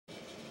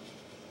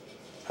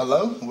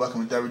Hello and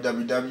welcome to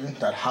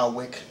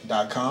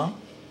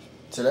www.howwick.com.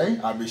 Today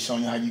I'll be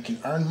showing you how you can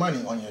earn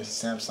money on your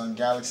Samsung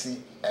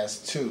Galaxy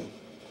S2.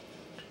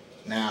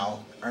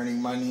 Now, earning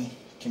money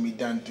can be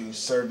done through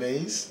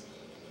surveys,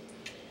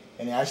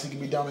 and it actually can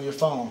be done on your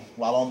phone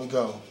while on the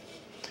go.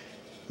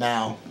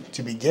 Now,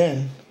 to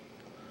begin,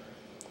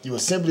 you will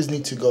simply just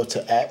need to go to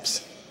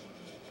apps,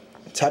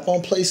 tap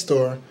on Play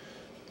Store,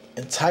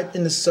 and type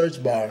in the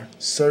search bar,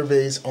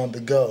 surveys on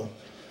the go.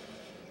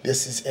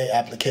 This is an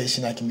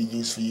application that can be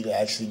used for you to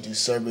actually do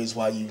surveys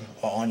while you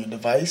are on your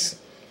device,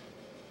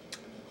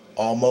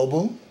 all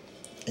mobile,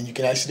 and you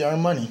can actually earn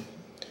money,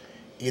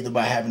 either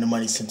by having the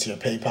money sent to your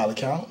PayPal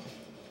account,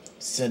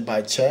 sent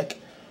by check,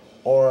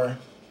 or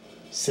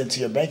sent to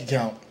your bank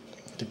account,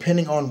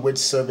 depending on which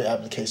survey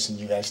application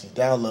you actually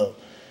download.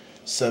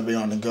 Survey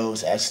on the Go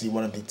is actually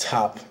one of the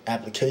top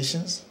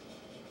applications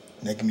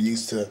that can be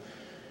used to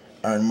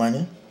earn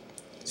money.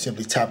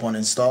 Simply tap on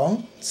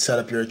install, set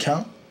up your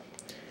account,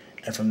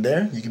 and from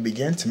there you can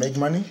begin to make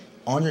money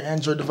on your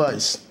Android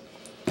device.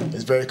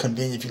 It's very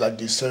convenient if you like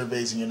to do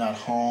surveys and you're not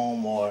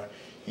home or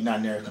you're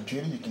not near a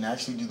computer. You can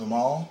actually do them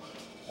all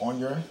on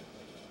your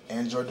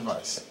Android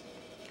device.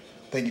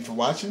 Thank you for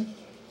watching,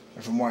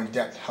 and for more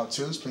in-depth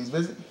how-tos, please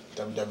visit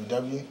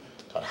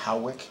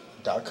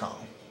www.howwick.com.